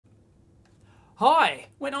Hi,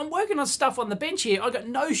 when I'm working on stuff on the bench here, I've got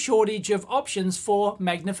no shortage of options for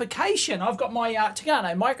magnification. I've got my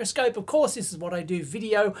Tagano microscope, of course. This is what I do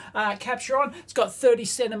video capture on. It's got 30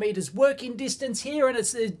 centimeters working distance here, and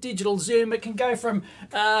it's a digital zoom. It can go from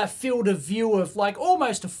field of view of like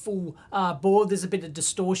almost a full board. There's a bit of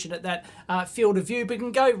distortion at that field of view, but it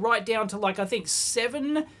can go right down to like, I think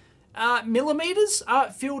 7 millimeters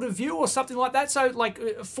field of view or something like that, so like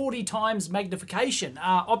 40 times magnification,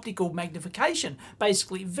 optical magnification,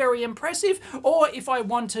 basically very impressive. Or if I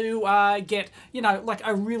want to get, you know, like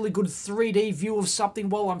a really good 3D view of something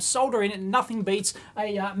while I'm soldering it, nothing beats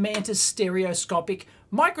a Mantis stereoscopic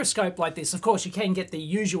microscope like this. Of course, you can get the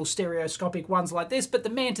usual stereoscopic ones like this, but the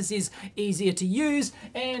Mantis is easier to use,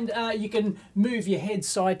 and you can move your head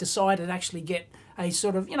side to side and actually get a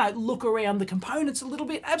sort of, you know, look around the components a little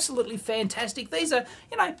bit. Absolutely fantastic. These are,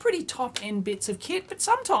 you know, pretty top-end bits of kit, but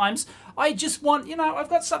sometimes I just want, you know, I've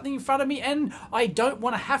got something in front of me and I don't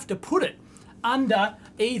want to have to put it under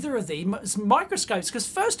either of these microscopes, because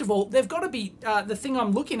first of all, they've got to be, the thing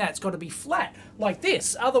I'm looking at's got to be flat like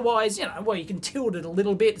this. Otherwise, you know, well, you can tilt it a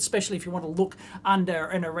little bit, especially if you want to look under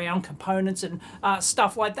and around components and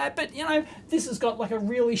stuff like that. But, you know, this has got like a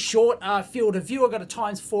really short field of view. I've got a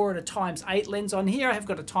 ×4 and a ×8 lens on here. I have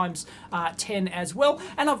got a ×10 as well.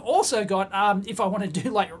 And I've also got, if I want to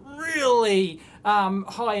do like really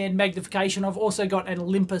high-end magnification, I've also got an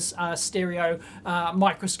Olympus stereo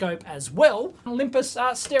microscope as well. Olympus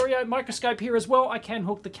stereo microscope here as well. I can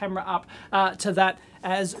hook the camera up to that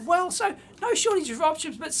as well. So no shortage of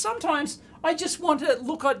options, but sometimes I just want to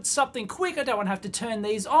look at something quick. I don't want to have to turn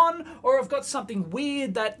these on, or I've got something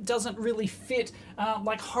weird that doesn't really fit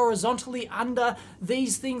like horizontally under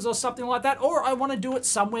these things or something like that, or I want to do it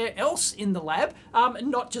somewhere else in the lab,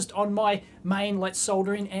 not just on my main like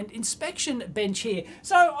soldering and inspection bench here.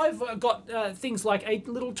 So I've got things like a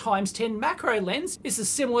little ×10 macro lens. This is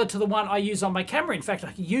similar to the one I use on my camera. In fact,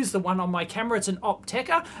 I can use the one on my camera. It's an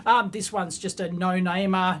Opteca. This one's just a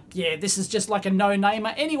no-namer. Yeah, this is just like a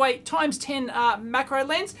no-namer. Anyway, ×10 macro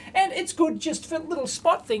lens, and it's good just for little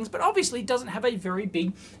spot things, but obviously doesn't have a very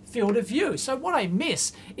big field of view. So what I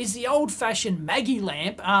miss is the old-fashioned Maggy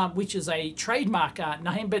lamp, which is a trademark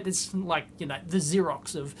name, but it's like, you know, the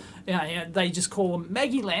Xerox of, they just call them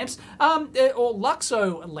Maggy lamps, or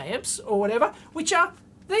Luxo lamps or whatever, which are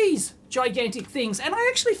these gigantic things. And I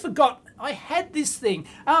actually forgot I had this thing.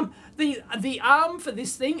 The arm for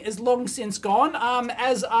this thing is long since gone,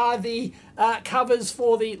 as are the covers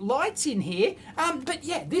for the lights in here. But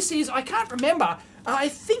yeah, this is, I can't remember. I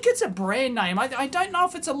think it's a brand name. I don't know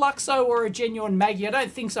if it's a Luxo or a genuine Maggy. I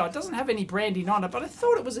don't think so. It doesn't have any branding on it, but I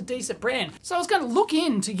thought it was a decent brand. So I was going to look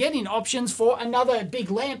into getting options for another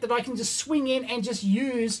big lamp that I can just swing in and just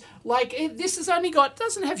use. Like, this has only got,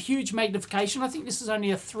 doesn't have huge magnification. I think this is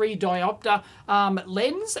only a 3 diopter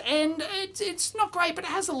lens, and it's not great, but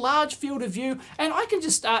it has a large field of view, and I can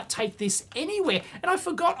just take this anywhere. And I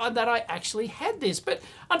forgot that I actually had this, but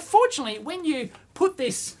unfortunately, when you put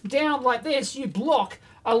this down like this, you block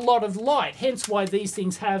a lot of light, hence why these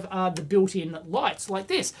things have the built-in lights like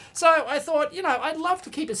this. So I thought, you know, I'd love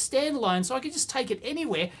to keep it standalone so I could just take it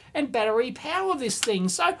anywhere and battery power this thing.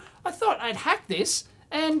 So I thought I'd hack this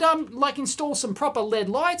and like install some proper LED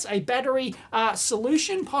lights, a battery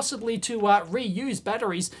solution, possibly to reuse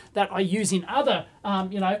batteries that I use in other,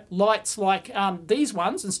 you know, lights like these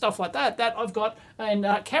ones and stuff like that, that I've got, and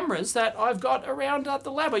cameras that I've got around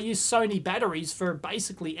the lab. I use Sony batteries for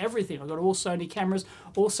basically everything. I've got all Sony cameras,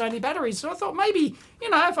 all Sony batteries. So I thought maybe, you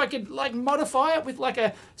know, if I could like modify it with like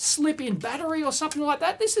a slip-in battery or something like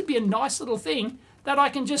that, this would be a nice little thing that I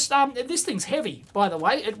can just, this thing's heavy, by the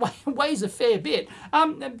way. It weighs a fair bit.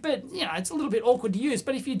 But, you know, it's a little bit awkward to use.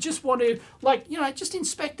 But if you just want to, like, you know, just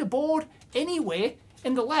inspect a board anywhere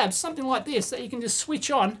in the lab, something like this, that you can just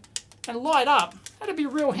switch on and light up, that'd be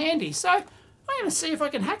real handy. So I'm going to see if I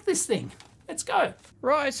can hack this thing. Let's go.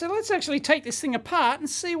 Right, so let's actually take this thing apart and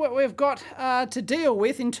see what we've got to deal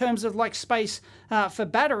with in terms of like space for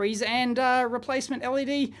batteries and replacement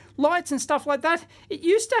LED lights and stuff like that. It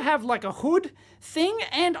used to have like a hood thing,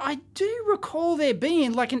 and I do recall there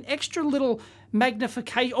being like an extra little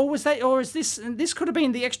magnification, or was that, or is this could have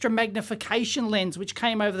been the extra magnification lens which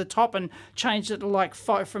came over the top and changed it to like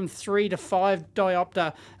from 3 to 5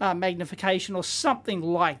 diopter magnification or something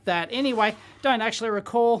like that. Anyway, don't actually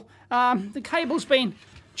recall. The cable's been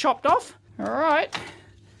chopped off. All right,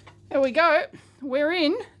 there we go. We're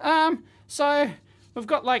in. So we've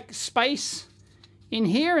got like space in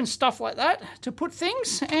here and stuff like that to put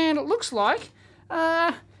things, and it looks like,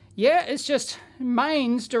 yeah, it's just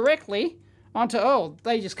mains directly onto, oh,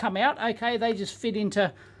 they just come out. Okay, they just fit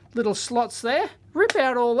into little slots there. rip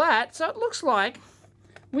out all that. So it looks like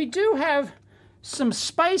we do have some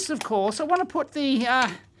space, of course. I want to put the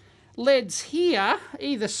LEDs here,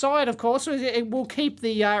 either side, of course. It will keep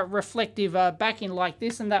the reflective backing like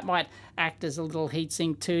this, and that might act as a little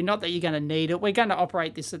heatsink too. Not that you're going to need it. We're going to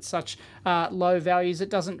operate this at such low values, it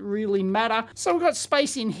doesn't really matter. So we've got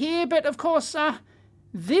space in here, but of course,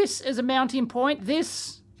 this is a mounting point.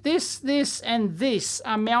 This, and this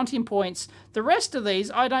are mounting points. The rest of these,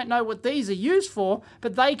 I don't know what these are used for,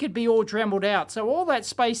 but they could be all dremeled out. So all that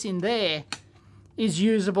space in there is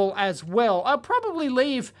usable as well. I'll probably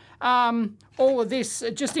leave all of this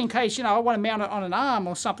just in case, you know, I want to mount it on an arm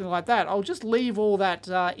or something like that. I'll just leave all that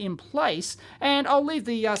in place, and I'll leave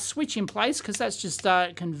the switch in place because that's just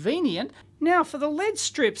convenient. Now for the LED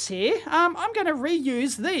strips here, I'm going to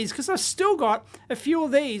reuse these because I've still got a few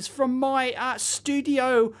of these from my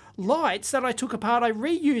studio lights that I took apart. I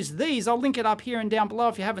reused these. I'll link it up here and down below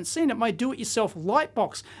if you haven't seen it. My do-it-yourself light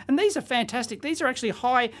box. And these are fantastic. These are actually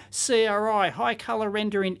high CRI, high color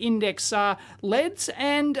rendering index LEDs,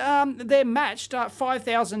 and they're matched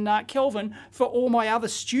 5000 Kelvin for all my other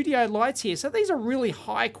studio lights here. So these are really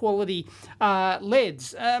high quality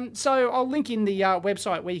LEDs. So I'll link in the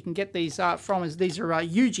website where you can get these from, as these are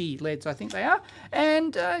UG LEDs, I think they are.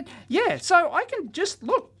 And yeah, so I can just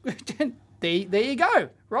look. There you go,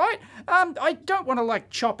 right? I don't want to like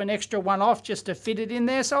chop an extra one off just to fit it in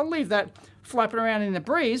there, so I'll leave that flapping around in the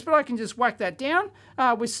breeze, but I can just whack that down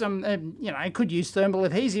with some, you know, I could use thermal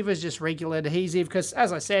adhesive as just regular adhesive because,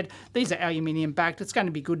 as I said, these are aluminium backed. It's going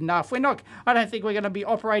to be good enough. I don't think we're going to be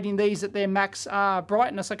operating these at their max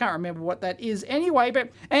brightness. I can't remember what that is anyway,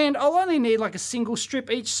 and I'll only need like a single strip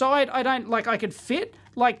each side. I could fit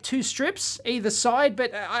like 2 strips either side,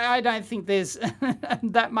 but I don't think there's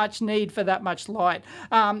that much need for that much light.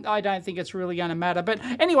 I don't think it's really going to matter. But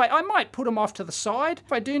anyway, I might put them off to the side.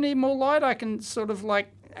 If I do need more light, I can sort of like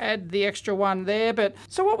add the extra one there. But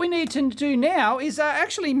so what we need to do now is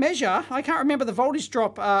actually measure. I can't remember the voltage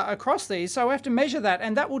drop across these, so I have to measure that,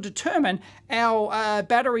 and that will determine our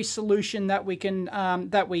battery solution that we can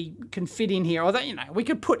fit in here. Or that, you know, we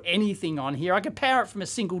could put anything on here. I could power it from a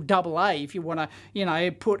single AA if you want to, you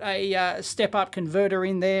know, put a step-up converter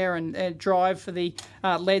in there and drive for the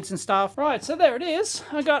LEDs and stuff. Right, so there it is.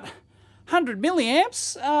 I got 100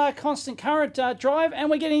 milliamps constant current drive, and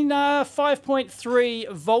we're getting 5.3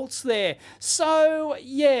 volts there. So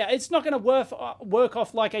yeah, it's not going to work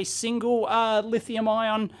off like a single lithium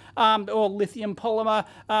ion or lithium polymer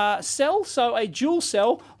cell. So a dual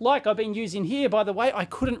cell like I've been using here. By the way, I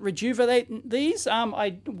couldn't rejuvenate these.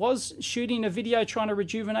 I was shooting a video trying to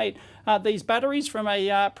rejuvenate these batteries from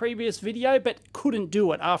a previous video, but couldn't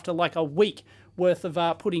do it after like a week worth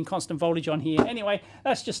of putting constant voltage on here. Anyway,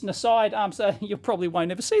 that's just an aside, so you probably won't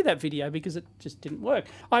ever see that video because it just didn't work.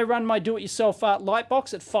 I run my do-it-yourself light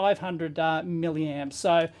box at 500 milliamps,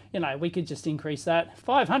 so, you know, we could just increase that.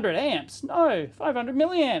 500 amps, no, 500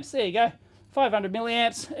 milliamps, there you go. 500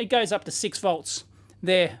 milliamps, it goes up to 6 volts.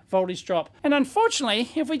 There, voltage drop. And unfortunately,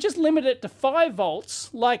 if we just limit it to 5 volts,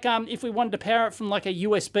 like if we wanted to power it from like a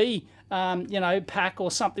USB, you know, pack or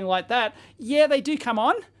something like that, yeah, they do come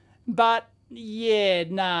on, but yeah,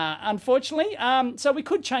 nah, unfortunately. So we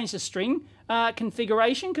could change the string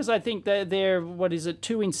configuration because I think they're, what is it,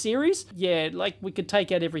 2 in series? Yeah, like we could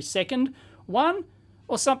take out every second one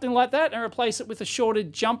or something like that and replace it with a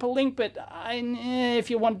shorted jumper link. But if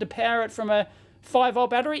you wanted to power it from a 5-volt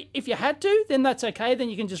battery, if you had to, then that's okay. Then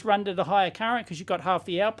you can just run it at a higher current because you've got half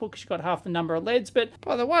the output, because you've got half the number of LEDs. But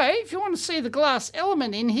by the way, if you want to see the glass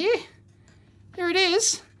element in here, here it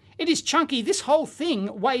is. It is chunky. This whole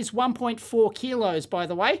thing weighs 1.4 kilos, by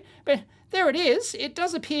the way. But there it is. It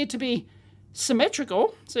does appear to be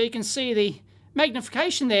symmetrical. So you can see the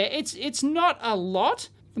magnification there. It's not a lot.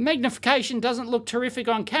 The magnification doesn't look terrific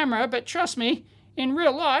on camera, but trust me, in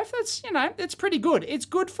real life, that's, you know, it's pretty good. It's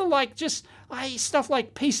good for like just stuff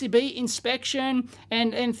like PCB inspection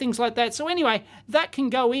and things like that. So anyway, that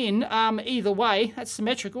can go in either way. That's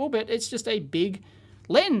symmetrical, but it's just a big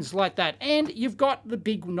lens like that, and you've got the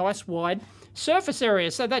big nice wide surface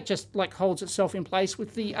area, so that just like holds itself in place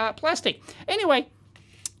with the plastic. Anyway,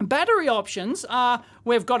 battery options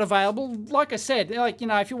we've got available. Like I said, like, you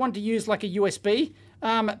know, if you want to use like a USB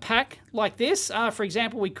pack like this, for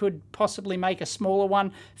example, we could possibly make a smaller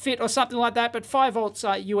one fit or something like that, but 5 volts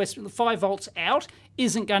 5 volts out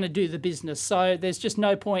isn't going to do the business, so there's just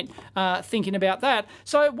no point thinking about that.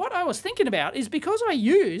 So what I was thinking about is, because I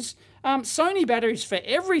use Sony batteries for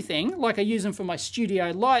everything, like I use them for my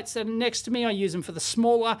studio lights that are next to me. I use them for the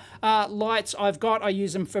smaller lights I've got. I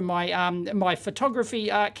use them for my my photography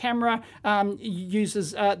camera,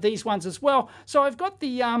 uses these ones as well. So I've got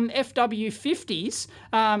the FW50s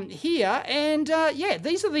here, and yeah,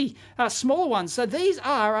 these are the smaller ones. So these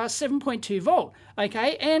are 7.2 volt.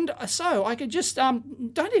 Okay, and so I could just,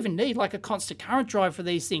 don't even need like a constant current drive for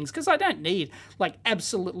these things, because I don't need like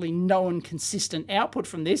absolutely no and consistent output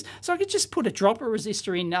from this. So I could just put a dropper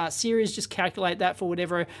resistor in series, just calculate that for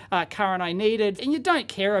whatever current I needed. And you don't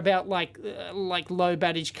care about like low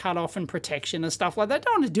battage cutoff and protection and stuff like that. I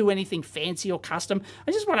don't want to do anything fancy or custom.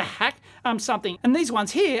 I just want to hack something. And these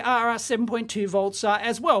ones here are 7.2 volts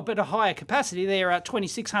as well, but a higher capacity. They're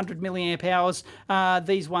 2600 milliamp hours.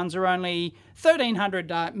 These ones are only 1300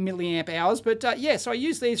 milliamp hours, but yeah, so I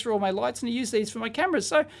use these for all my lights and I use these for my cameras.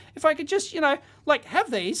 So if I could just, you know, like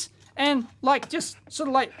have these and like just sort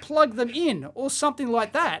of like plug them in or something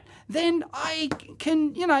like that, then I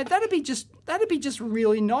can, you know, that'd be just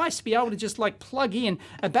really nice to be able to just like plug in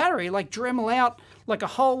a battery, like Dremel out like a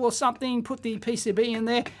hole or something, put the PCB in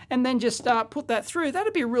there, and then just put that through.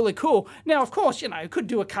 That'd be really cool. Now, of course, you know, could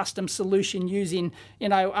do a custom solution using, you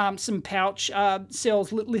know, some pouch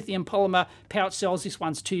cells, lithium polymer pouch cells. This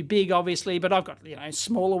one's too big, obviously, but I've got, you know,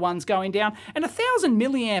 smaller ones going down. And 1000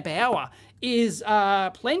 milliamp hour is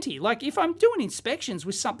plenty. Like if I'm doing inspections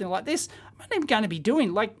with something like this, I'm not even going to be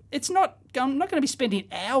doing, like, I'm not going to be spending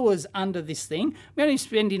hours under this thing. I'm going to be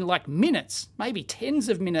spending like minutes, maybe tens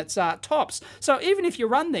of minutes tops. So even if you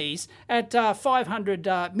run these at 500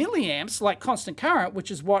 milliamps, like constant current, which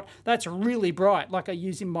is that's really bright, like I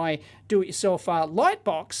use in my do-it-yourself light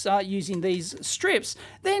box using these strips,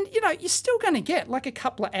 then, you know, you're still going to get like a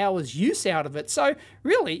couple of hours use out of it. So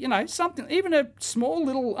really, you know, something, even a small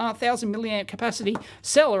little 1000 milliamp capacity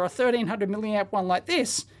cell or a 1300 milliamp one like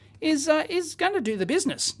this, is going to do the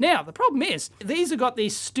business. Now, the problem is, these have got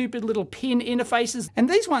these stupid little pin interfaces, and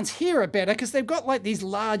these ones here are better because they've got like these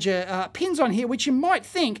larger pins on here, which you might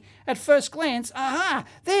think at first glance, aha,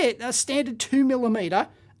 they're a standard 2mm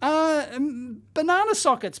banana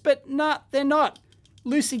sockets, but nah, they're not.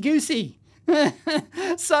 Loosey-goosey.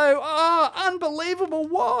 So, unbelievable.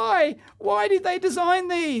 Why? Why did they design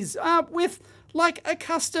these with like a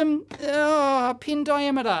custom pin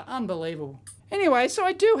diameter? Unbelievable. Anyway, so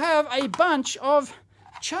I do have a bunch of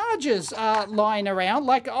chargers lying around,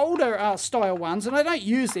 like older style ones, and I don't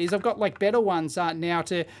use these. I've got like better ones now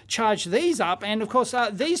to charge these up, and of course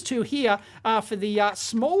these two here are for the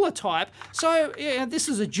smaller type. So yeah, this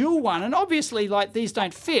is a dual one, and obviously like these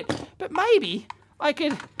don't fit, but maybe I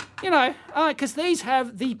could, you know, because these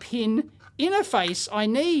have the pin interface I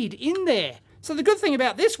need in there. So the good thing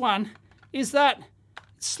about this one is that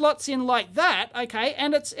slots in like that, okay,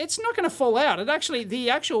 and it's not going to fall out. It actually,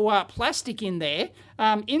 the actual plastic in there,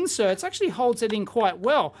 inserts, actually holds it in quite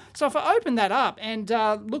well. So if I open that up and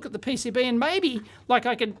look at the PCB, and maybe like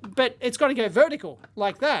I could, but it's got to go vertical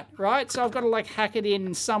like that, right? So I've got to like hack it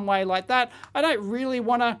in some way like that. I don't really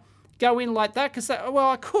want to go in like that because,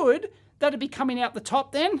 well, I could. That'd be coming out the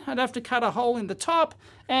top then. I'd have to cut a hole in the top,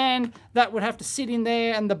 and that would have to sit in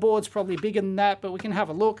there, and the board's probably bigger than that, but we can have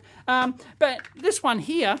a look. But this one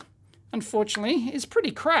here, unfortunately, is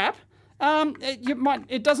pretty crap.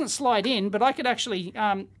 It doesn't slide in, but I could actually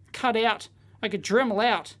cut out, I could Dremel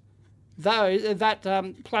out that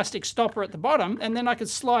plastic stopper at the bottom, and then I could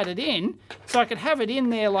slide it in, so I could have it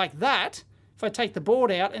in there like that, if I take the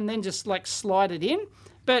board out, and then just like slide it in.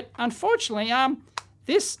 But unfortunately,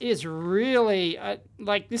 this is really,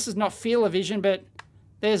 like, this is not feel-o-vision, but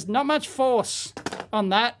there's not much force on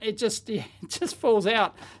that. It just falls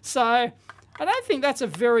out. So I don't think that's a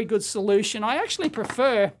very good solution. I actually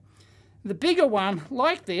prefer the bigger one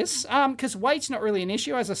like this, because weight's not really an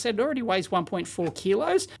issue. As I said, it already weighs 1.4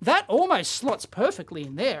 kilos. That almost slots perfectly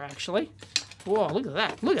in there, actually. Whoa, look at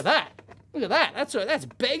that. Look at that. Look at that. That's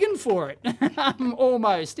begging for it.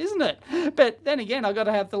 Almost, isn't it? But then again, I've got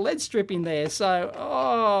to have the lead strip in there. So,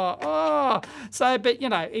 So, but, you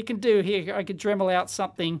know, it can do here. I could Dremel out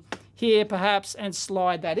something here, perhaps, and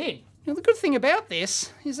slide that in. Now, the good thing about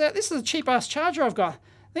this is that this is a cheap-ass charger I've got.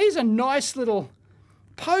 These are nice little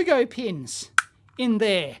pogo pins in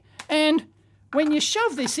there. And when you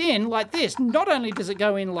shove this in like this, not only does it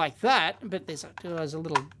go in like that, but there's a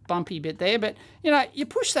little bumpy bit there, but, you know, you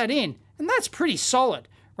push that in, and that's pretty solid,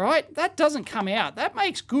 right? That doesn't come out. That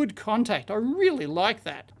makes good contact. I really like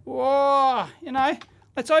that. Whoa, you know,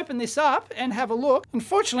 let's open this up and have a look.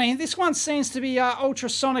 Unfortunately, this one seems to be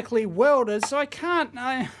ultrasonically welded, so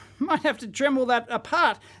I might have to Dremel that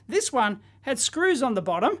apart. This one had screws on the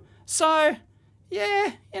bottom, so,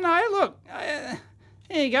 yeah, you know, look,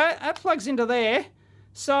 There you go, that plugs into there.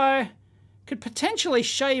 So, could potentially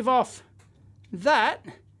shave off that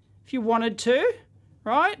if you wanted to,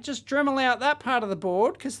 right? Just Dremel out that part of the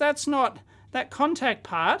board, because that's not, that contact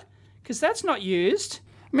part, because that's not used.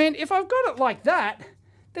 I mean, if I've got it like that,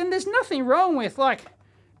 then there's nothing wrong with, like,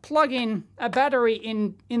 plugging a battery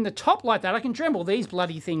in the top like that. I can Dremel these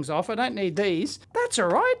bloody things off. I don't need these. That's all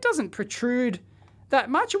right. It doesn't protrude that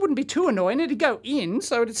much. It wouldn't be too annoying. It'd go in,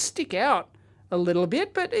 so it'd stick out a little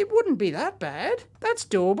bit, but it wouldn't be that bad. That's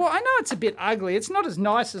doable. I know it's a bit ugly. It's not as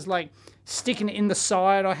nice as like sticking it in the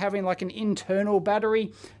side or having like an internal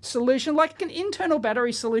battery solution. Like an internal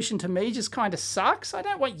battery solution to me just kind of sucks. I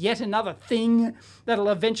don't want yet another thing that'll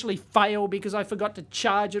eventually fail because I forgot to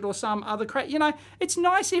charge it or some other crap. You know, it's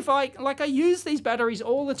nice if I use these batteries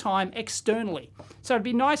all the time externally. So it'd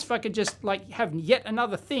be nice if I could just like have yet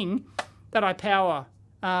another thing that I power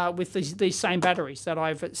with these same batteries that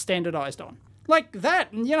I've standardized on. Like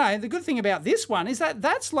that, and you know, the good thing about this one is that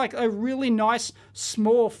that's like a really nice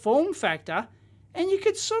small form factor, and you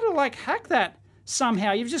could sort of like hack that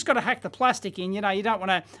somehow. You've just got to hack the plastic in, you know, you don't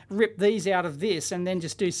want to rip these out of this and then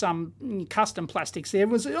just do some custom plastics there.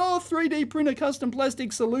 Everyone's like, oh, 3D printer custom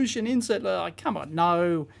plastic solution insert. Like, come on,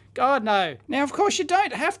 no. God, no. Now, of course, you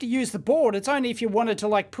don't have to use the board. It's only if you wanted to,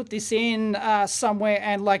 like, put this in somewhere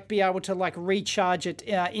and, like, be able to, like, recharge it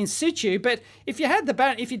in situ. But if you had the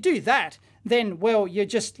battery, if you do that, then, well, you're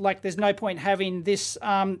just, like, there's no point having this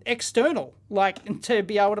external, like, to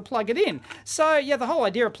be able to plug it in. So, yeah, the whole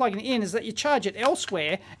idea of plugging it in is that you charge it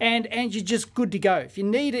elsewhere and you're just good to go. If you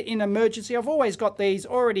need it in emergency, I've always got these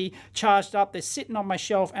already charged up. They're sitting on my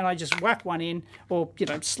shelf and I just whack one in or, you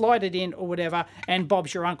know, slide it in or whatever, and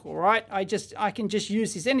Bob's your uncle, right? I can just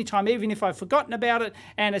use this anytime, even if I've forgotten about it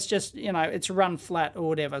and it's just, you know, it's run flat or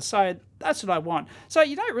whatever. So that's what I want. So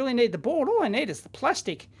you don't really need the board. All I need is the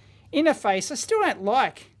plastic interface. I still don't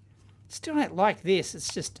like this.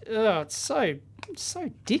 It's just, it's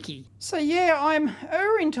so dicky. So yeah, I'm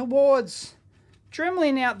erring towards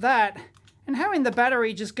Dremeling out that and having the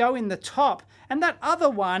battery just go in the top. And that other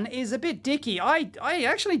one is a bit dicky. I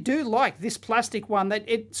actually do like this plastic one, that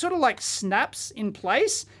it sort of like snaps in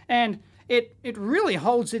place and it really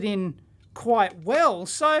holds it in quite well.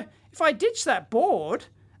 So if I ditch that board,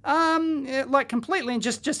 like completely and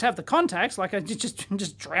just have the contacts, like I just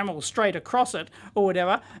Dremel straight across it or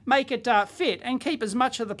whatever, make it fit and keep as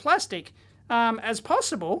much of the plastic as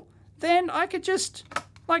possible, then I could just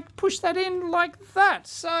like push that in like that.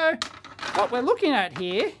 So what we're looking at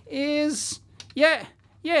here is, yeah,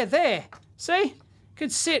 there. See?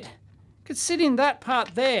 Could sit in that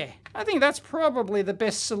part there. I think that's probably the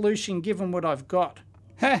best solution given what I've got.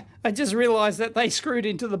 I just realised that they screwed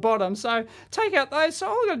into the bottom, so take out those. So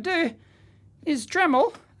all I've got to do is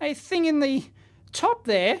Dremel a thing in the top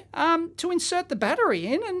there to insert the battery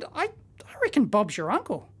in, and I reckon Bob's your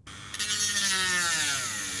uncle.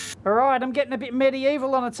 Alright, I'm getting a bit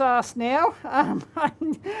medieval on its ass now. I'm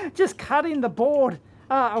just cutting the board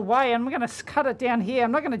away, and I'm going to cut it down here.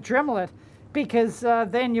 I'm not going to Dremel it because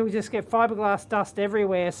then you'll just get fiberglass dust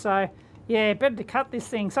everywhere. So yeah, better to cut this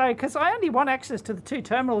thing. So, because I only want access to the two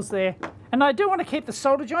terminals there. And I do want to keep the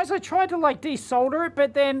solder joints. I tried to like desolder it,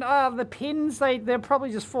 but then the pins, they'll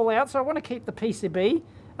probably just fall out. So I want to keep the PCB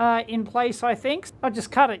in place, I think. I'll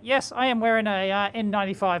just cut it. Yes, I am wearing a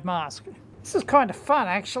N95 mask. This is kind of fun,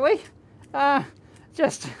 actually.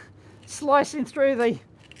 Just slicing through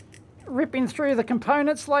ripping through the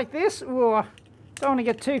components like this. Ooh, don't want to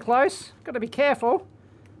get too close. Got to be careful.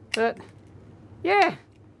 But yeah,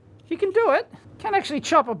 you can do it. Can actually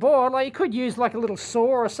chop a board. Like you could use like a little saw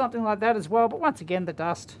or something like that as well. But once again, the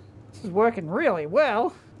dust. This is working really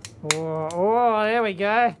well. Oh, there we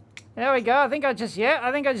go. There we go. I think I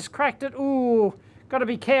just cracked it. Ooh, got to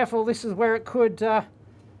be careful. This is where it could,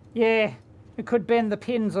 yeah, it could bend the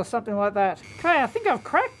pins or something like that. Okay, I think I've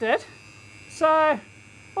cracked it. So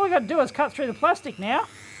all I got to do is cut through the plastic now.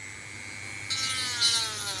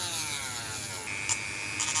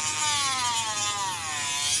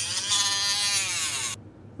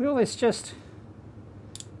 Will this just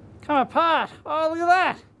come apart? Oh, look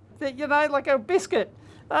at that. You know, like a biscuit.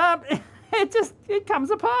 It comes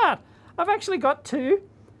apart. I've actually got two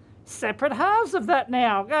separate halves of that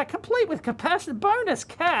now, complete with capacitor,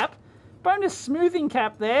 bonus smoothing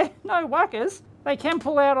cap there, no wuckers. They can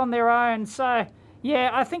pull out on their own, so yeah,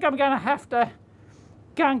 I think I'm going to have to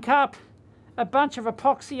gunk up a bunch of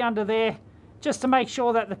epoxy under there just to make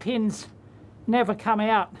sure that the pins never come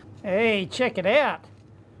out. Hey, check it out.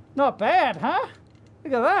 Not bad, huh?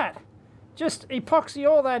 Look at that. Just epoxy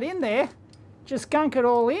all that in there, just gunk it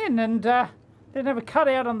all in, and they never cut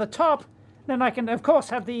out on the top. Then I can, of course,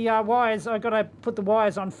 have the wires. I've got to put the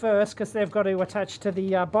wires on first because they've got to attach to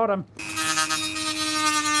the bottom.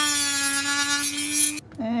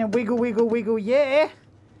 And wiggle, wiggle, wiggle, yeah.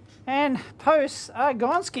 And posts are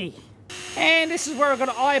gonski. And this is where I've got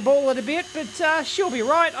to eyeball it a bit, but she'll be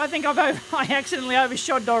right. I think I accidentally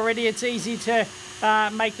overshot it already. It's easy to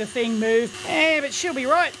make the thing move. Yeah, but she'll be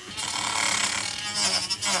right.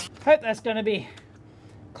 Hope that's going to be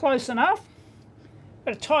close enough.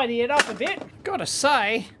 Got to tidy it up a bit. Gotta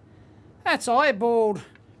say, that's eyeballed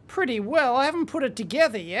pretty well. I haven't put it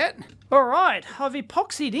together yet. Alright, I've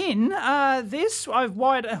epoxied in this. I've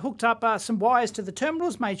hooked up some wires to the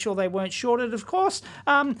terminals, made sure they weren't shorted, of course.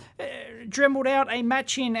 Dremeled out a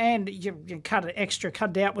match-in, and you cut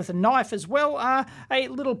it out with a knife as well. A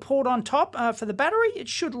little port on top for the battery. It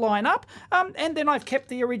should line up. And then I've kept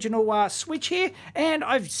the original switch here, and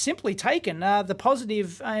I've simply taken the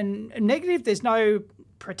positive and negative. There's no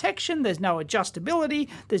protection, there's no adjustability,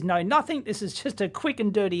 there's no nothing. This is just a quick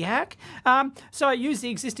and dirty hack. So I use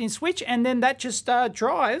the existing switch, and then that just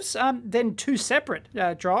drives then two separate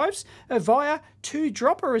drives via two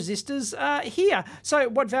dropper resistors here. So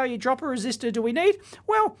what value dropper resistor do we need?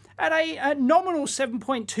 Well, at a nominal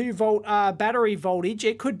 7.2 volt battery voltage,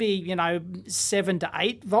 it could be, you know, 7 to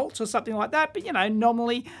 8 volts or something like that, but, you know,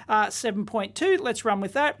 nominally 7.2. Let's run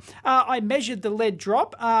with that. I measured the lead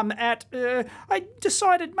drop at, I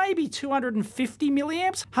decided maybe 250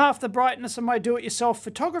 milliamps, half the brightness of my do-it-yourself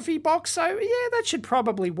photography box. So yeah, that should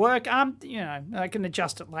probably work. You know, I can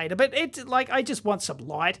adjust it later, but it's like, I just want some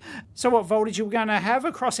light. So what voltage are we going to have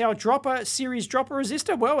across our series dropper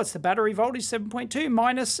resistor? Well, it's the battery voltage 7.2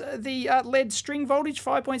 minus the lead string voltage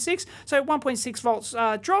 5.6. So 1.6 volts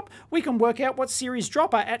drop. We can work out what series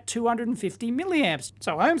dropper at 250 milliamps.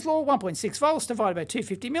 So Ohm's law, 1.6 volts divided by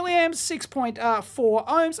 250 milliamps, 6.4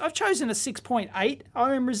 ohms. I've chosen a 6.8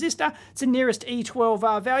 ohm resistor. It's the nearest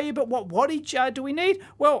E12 value, but what wattage do we need?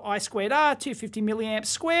 Well, I squared R, 250 milliamps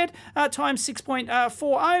squared, times 6.4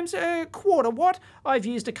 ohms, a quarter watt. I've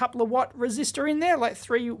used a couple of watt resistor in there, like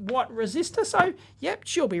 3 watt resistor, so yep,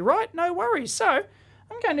 she'll be right, no worries. So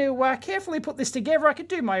I'm going to carefully put this together. I could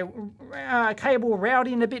do my cable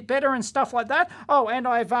routing a bit better and stuff like that. Oh, and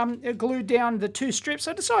I've glued down the 2 strips.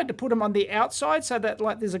 I decided to put them on the outside so that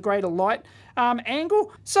like there's a greater light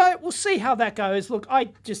angle. So we'll see how that goes. Look, I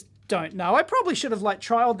just don't know. I probably should have like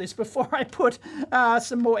trialed this before I put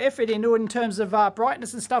some more effort into it in terms of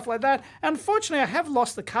brightness and stuff like that. Unfortunately, I have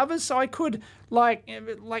lost the covers, so I could like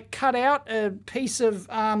cut out a piece of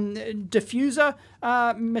diffuser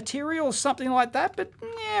material or something like that. But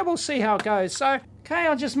yeah, we'll see how it goes. So okay,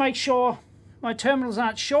 I'll just make sure my terminals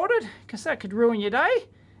aren't shorted because that could ruin your day.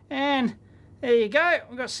 And there you go.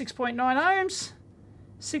 We've got 6.9 ohms,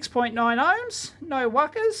 6.9 ohms, no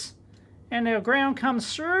wuckers. And our ground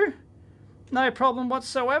comes through, no problem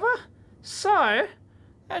whatsoever. So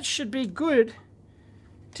that should be good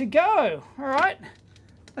to go. All right,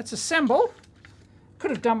 let's assemble.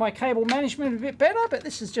 Could have done my cable management a bit better, but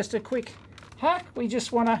this is just a quick hack. We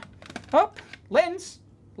just want to, oh, lens,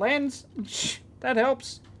 that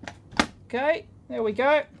helps. Okay, there we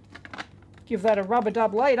go. Give that a rubber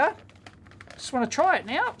dub later. Just want to try it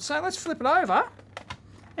now. So let's flip it over.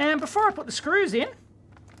 And before I put the screws in,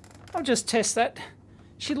 I'll just test that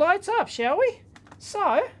she lights up, shall we? So,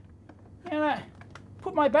 I'm gonna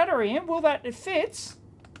put my battery in. Will that, it fits?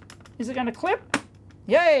 Is it gonna clip?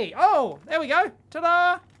 Yay! Oh, there we go.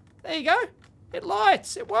 Ta-da! There you go. It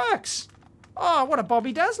lights, it works. Oh, what a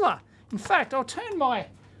Bobby Dazzler. In fact, I'll turn my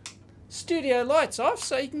studio lights off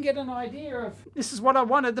so you can get an idea of, this is what I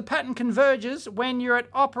wanted. The pattern converges when you're at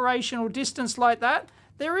operational distance like that.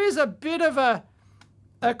 There is a bit of a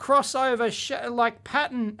crossover like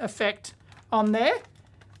pattern effect on there,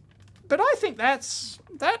 but I think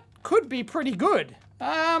that could be pretty good.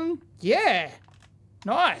 Yeah,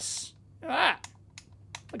 nice. Like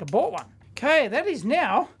I bought one. Okay, that is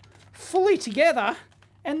now fully together,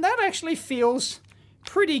 and that actually feels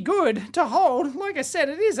pretty good to hold. Like I said,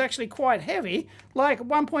 it is actually quite heavy, like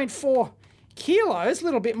 1.4 kilos, a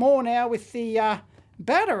little bit more now with the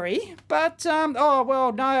battery, but oh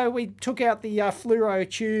well, no, we took out the fluoro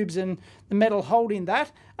tubes and the metal holding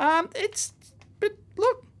that. But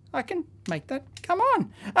look, I can make that come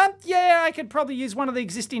on. Yeah, I could probably use one of the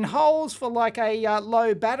existing holes for like a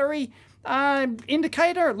low battery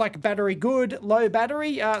indicator, like battery good, low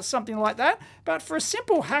battery, something like that. But for a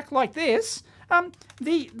simple hack like this,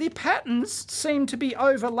 the patterns seem to be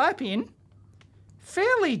overlapping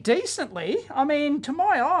fairly decently. I mean, to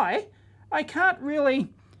my eye, I can't really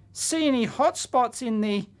see any hot spots in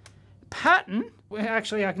the pattern.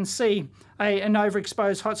 actually I can see an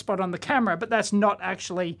overexposed hotspot on the camera, but that's not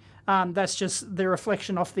actually, that's just the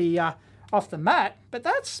reflection off the mat, but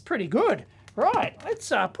that's pretty good. Right, let's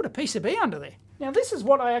put a PCB under there. Now this is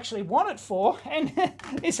what I actually want it for, and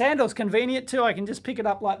this handle's convenient too. I can just pick it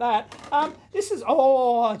up like that. This is,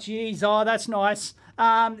 oh geez, oh that's nice.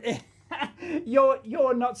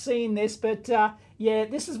 You're not seeing this, but yeah,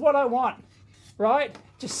 this is what I want, right?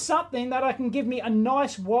 Just something that I can give me a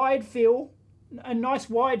nice wide field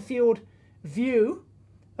view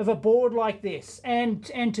of a board like this, and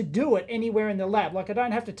to do it anywhere in the lab. Like I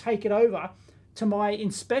don't have to take it over to my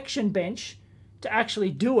inspection bench to actually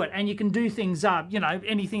do it, and you can do things you know,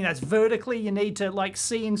 anything that's vertically you need to like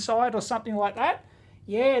see inside or something like that.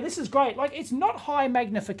 Yeah, this is great. Like, it's not high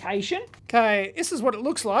magnification. Okay, this is what it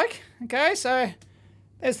looks like. Okay, so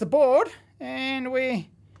there's the board, and we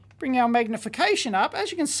bring our magnification up. As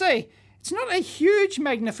you can see, it's not a huge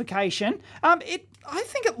magnification. I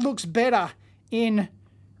think it looks better in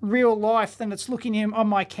real life than it's looking in on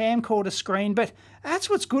my camcorder screen, but that's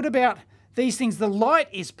what's good about these things. The light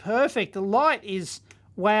is perfect. The light is,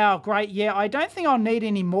 wow, great. Yeah, I don't think I'll need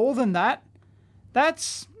any more than that.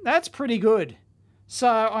 That's pretty good. So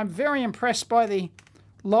I'm very impressed by the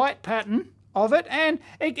light pattern of it, and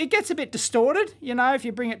it gets a bit distorted, you know, if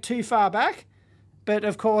you bring it too far back. But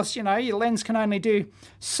of course, you know, your lens can only do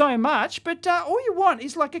so much, but all you want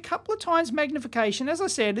is like a couple of times magnification. As I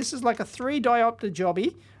said, this is like a 3 diopter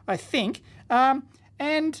jobby, I think.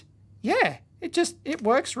 And yeah, it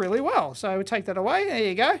works really well. So we take that away. There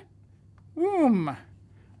you go. Boom.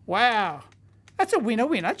 Wow. That's a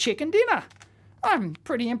winner chicken dinner. I'm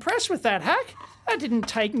pretty impressed with that hack. That didn't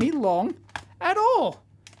take me long at all.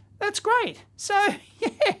 That's great. So,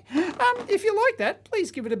 yeah, if you like that,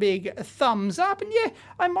 please give it a big thumbs up. And yeah,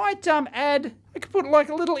 I might add, I could put like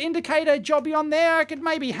a little indicator jobby on there. I could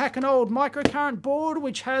maybe hack an old microcurrent board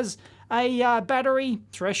which has a battery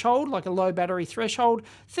threshold, like a low battery threshold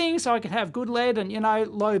thing, so I can have good lead and, you know,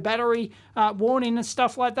 low battery warning and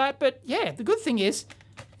stuff like that. But yeah, the good thing is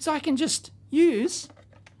I can just use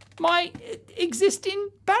my existing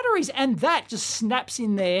batteries, and that just snaps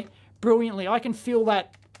in there brilliantly. I can feel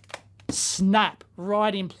that snap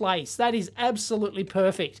right in place. That is absolutely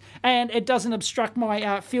perfect, and it doesn't obstruct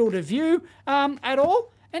my field of view at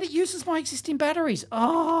all, and it uses my existing batteries.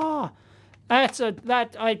 Oh, yeah,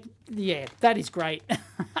 that is great.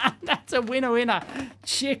 That's a winner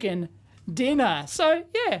chicken dinner. So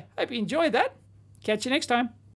yeah, hope you enjoyed that. Catch you next time.